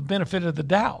give them the benefit of the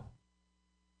doubt.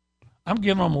 I'm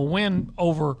giving them a win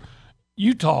over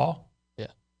Utah. Yeah,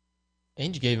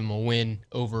 and you gave them a win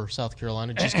over South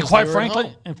Carolina just and because quite they were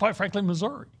frankly, at home.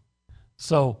 Missouri.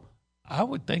 So I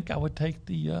would think I would take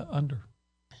the under.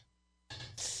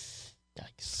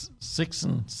 Yikes.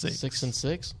 6-6.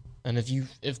 6-6. And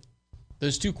if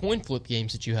those two coin flip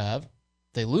games that you have,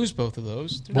 they lose both of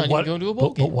those, they're not even going to a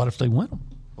bowl game. But what if they win them?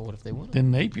 But what if they win them?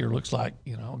 Then Napier looks like,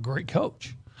 a great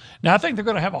coach. Now, I think they're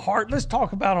going to have a hard – let's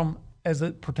talk about them as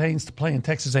it pertains to playing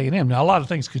Texas A&M. Now, a lot of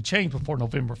things could change before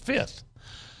November 5th.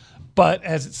 But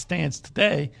as it stands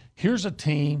today, here's a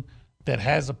team that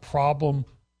has a problem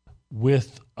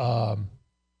with a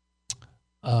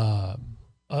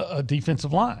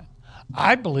defensive line.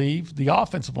 I believe the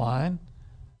offensive line,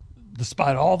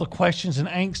 despite all the questions and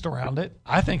angst around it,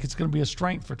 I think it's going to be a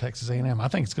strength for Texas A&M. I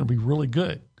think it's going to be really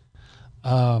good.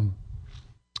 And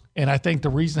I think the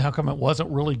reason how come it wasn't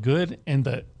really good in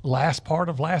the last part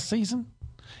of last season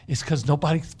is because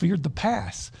nobody feared the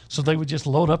pass. So they would just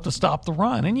load up to stop the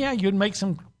run. And, yeah, you'd make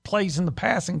some plays in the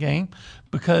passing game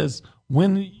because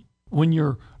when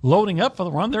you're loading up for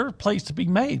the run, there are plays to be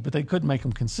made, but they couldn't make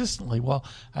them consistently. Well,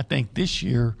 I think this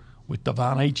year with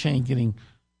Devon Achane getting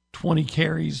 20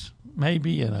 carries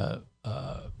maybe and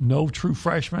no true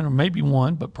freshman, or maybe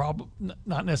one, but probably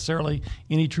not necessarily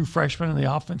any true freshman in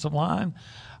the offensive line,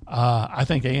 I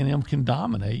think A&M can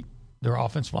dominate their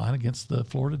offensive line against the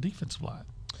Florida defensive line.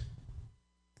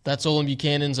 That's Olin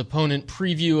Buchanan's opponent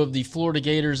preview of the Florida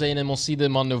Gators. A&M will see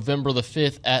them on November the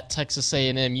 5th at Texas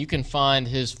A&M. You can find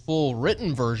his full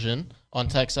written version on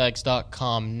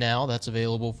TexAgs.com now. That's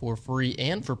available for free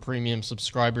and for premium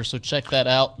subscribers, so check that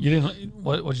out.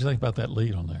 What did you think about that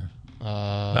lead on there?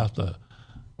 About the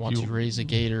want to raise a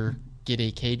Gator, get a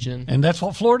Cajun. And that's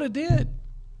what Florida did.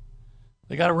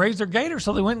 They got to raise their Gator,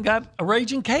 so they went and got a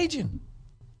Raging Cajun.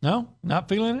 No? Not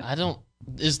feeling it?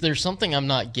 Is there something I'm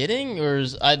not getting, or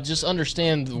I just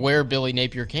understand where Billy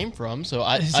Napier came from? So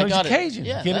I got it. Cajun.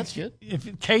 Yeah, that's good. If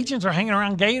Cajuns are hanging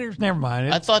around Gators, never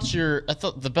mind. I thought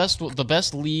the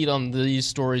best lead on these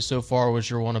stories so far was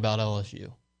your one about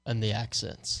LSU and the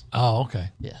accents. Oh, okay.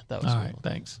 Yeah, that was all a good right. one.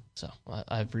 Thanks. So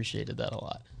I appreciated that a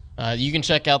lot. You can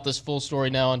check out this full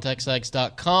story now on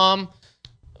TexAgs.com.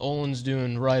 Olin's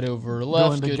doing right over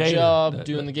left. Good job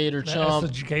doing the Gator chomp.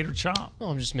 That's the Gator chomp. No,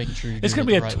 I'm just making sure you're It's going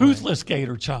to to be a toothless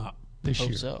Gator chomp this year.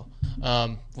 Hope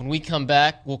so. When we come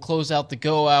back, we'll close out the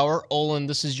Go Hour. Olin,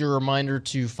 this is your reminder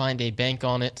to find a bank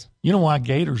on it. You know why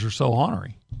Gators are so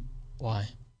ornery? Why?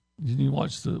 Did you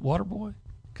watch the Waterboy?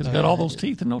 Because he got all those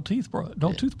teeth and no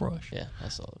toothbrush. Yeah, I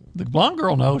saw it. The blonde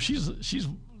girl knows. She's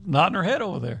nodding her head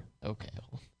over there. Okay.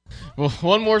 Well,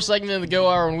 one more segment of the Go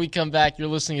Hour when we come back. You're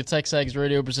listening to TexAgs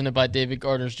Radio presented by David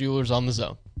Gardner's Jewelers on the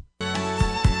Zone.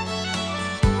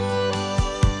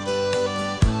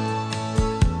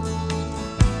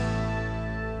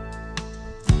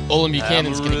 Olin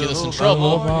Buchanan's going to get us in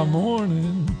trouble. My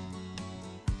morning.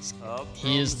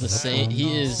 He is the same.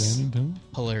 He is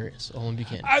hilarious. Olin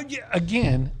Buchanan.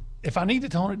 Again, if I need to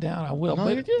tone it down, I will. No,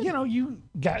 but you're good. You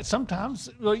got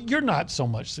sometimes. Well, you're not so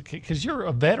much because you're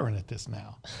a veteran at this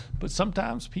now. But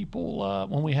sometimes people,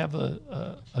 when we have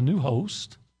a new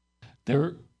host,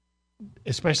 they're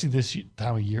especially this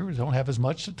time of year, we don't have as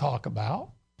much to talk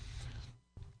about.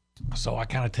 So I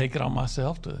kind of take it on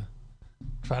myself to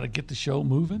try to get the show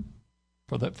moving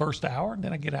for that first hour, and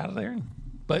then I get out of there.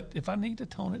 But if I need to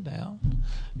tone it down,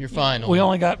 You're fine. we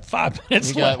only got 5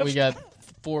 minutes left. We got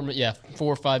 4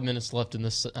 or 5 minutes left in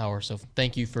this hour. So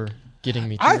thank you for getting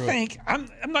me through I it. think I'm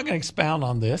not going to expound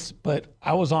on this, but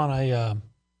I was on a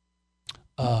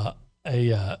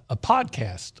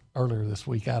podcast earlier this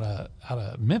week out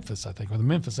of Memphis, I think, or the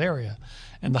Memphis area,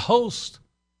 and the host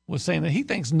was saying that he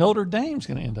thinks Notre Dame's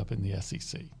going to end up in the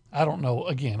SEC. I don't know.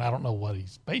 Again, I don't know what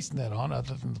he's basing that on,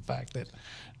 other than the fact that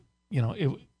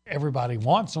everybody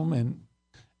wants them,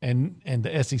 and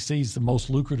the SEC is the most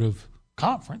lucrative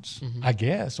conference, I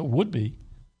guess, or would be,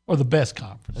 or the best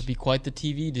conference. That'd be quite the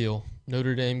TV deal.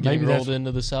 Notre Dame getting rolled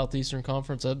into the Southeastern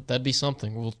Conference. That'd be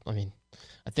something.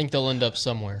 I think they'll end up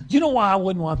somewhere. You know why I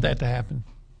wouldn't want that to happen?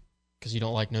 Because you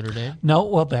don't like Notre Dame? No,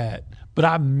 well, but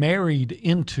I married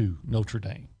into Notre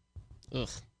Dame. Ugh.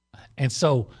 And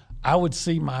so I would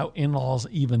see my in-laws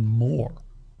even more.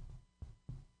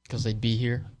 Because they'd be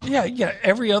here? Yeah,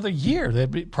 every other year. They'd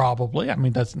be probably. I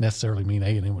mean, doesn't necessarily mean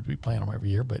A&M would be playing them every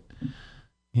year, but,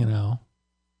 man,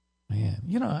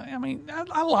 I mean,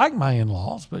 I like my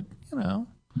in-laws, but,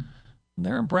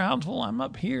 they're in Brownsville. I'm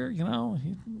up here,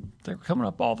 they're coming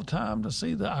up all the time to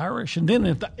see the Irish. And then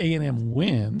if the A&M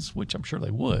wins, which I'm sure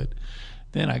they would,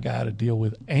 then I got to deal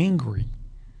with angry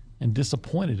and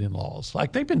disappointed in-laws.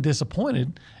 Like, they've been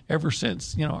disappointed ever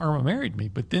since, Irma married me.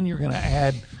 But then you're going to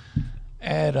add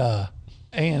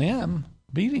A&M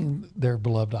beating their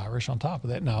beloved Irish on top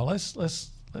of that. No, let's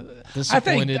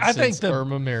disappointed since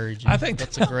Irma married you. I think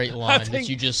that's a great line that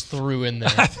you just threw in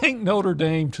there. I think Notre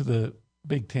Dame to the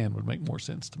Big Ten would make more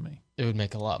sense to me. It would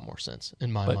make a lot more sense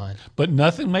in my mind. But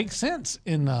nothing makes sense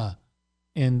in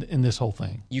this whole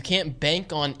thing. You can't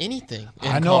bank on anything.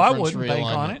 I know I wouldn't bank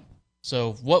on it.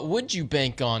 So what would you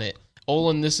bank on it?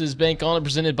 Olin, this is Bank On It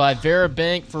presented by Vera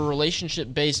Bank. For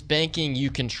relationship-based banking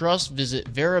you can trust,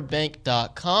 visit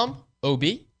verabank.com. OB?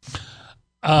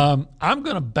 I'm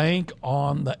going to bank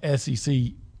on the SEC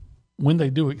when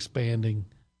they do expanding,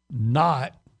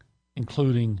 not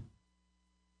including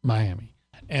Miami.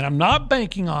 And I'm not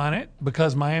banking on it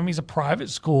because Miami's a private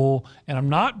school, and I'm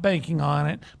not banking on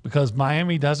it because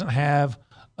Miami doesn't have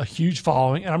a huge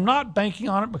following, and I'm not banking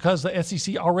on it because the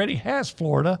SEC already has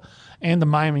Florida and the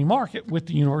Miami market with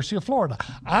the University of Florida.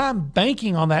 I'm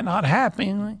banking on that not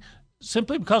happening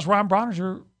simply because Ryan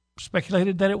Broniger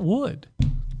speculated that it would.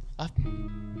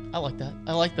 I like that.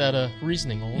 I like that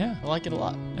reasoning, Olin. Yeah. I like it a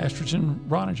lot. Estrogen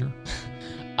Broniger.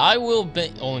 I will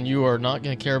bank, Olin, you are not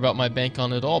going to care about my bank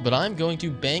on it at all, but I'm going to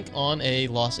bank on a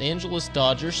Los Angeles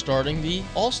Dodgers starting the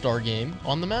All-Star game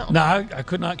on the mound. No, I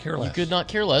could not care less. You could not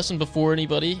care less, and before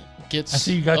anybody gets I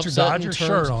see you got your Dodgers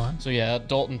shirt on. So yeah,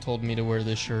 Dalton told me to wear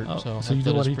this shirt, so you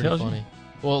do what he tells you?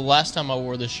 Well, last time I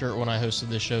wore this shirt when I hosted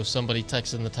this show, somebody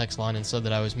texted in the text line and said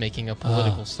that I was making a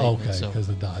political statement. Okay, because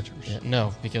the Dodgers. Yeah,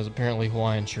 no, because apparently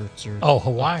Hawaiian shirts are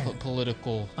Hawaiian.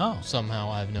 Political somehow.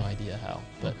 I have no idea how.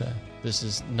 But this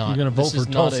is not. You're going to vote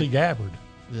for Tulsi Gabbard.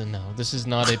 No, this is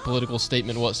not a political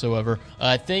statement whatsoever.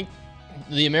 I think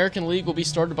the American League will be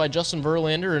started by Justin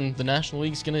Verlander, and the National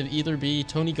League is going to either be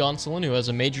Tony Gonsolin, who has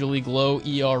a major league low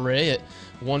ERA at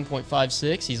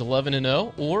 1.56, he's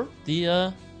 11-0, or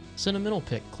the sentimental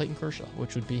pick, Clayton Kershaw,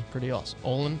 which would be pretty awesome.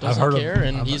 Olin doesn't care,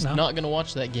 and he's not going to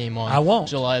watch that game on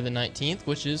July the 19th,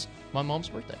 which is my mom's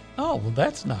birthday. Oh, well,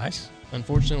 that's nice.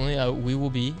 Unfortunately, we will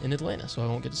be in Atlanta, so I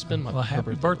won't get to spend my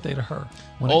happy birthday to her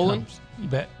when Olin, it comes. You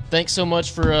bet. Thanks so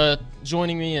much for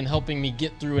joining me and helping me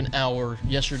get through an hour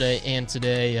yesterday and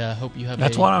today. Hope you have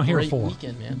That's what I'm here great for.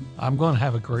 Weekend, man. I'm going to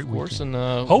have a great of course, weekend.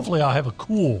 And hopefully I'll have a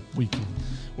cool weekend.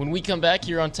 When we come back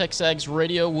here on TexAgs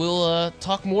Radio, we'll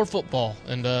talk more football,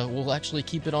 and we'll actually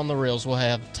keep it on the rails. We'll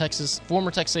have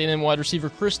former Texas A&M wide receiver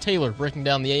Chris Taylor breaking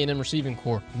down the A&M receiving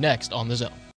corps next on The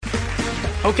Zone.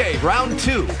 Okay, round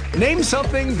two. Name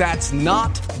something that's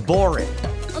not boring.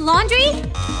 A laundry?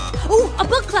 Ooh, a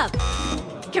book club.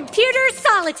 Computer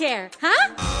solitaire,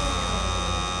 huh?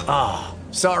 Ah,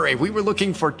 sorry, we were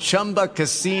looking for Chumba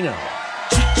Casino.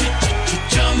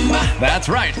 That's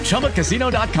right.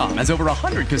 ChumbaCasino.com has over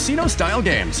 100 casino-style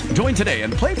games. Join today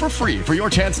and play for free for your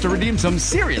chance to redeem some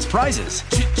serious prizes.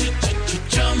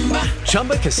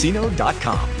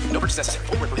 ChumbaCasino.com. No purchase necessary.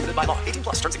 Void where prohibited by law.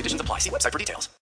 18+ terms and conditions apply. See website for details.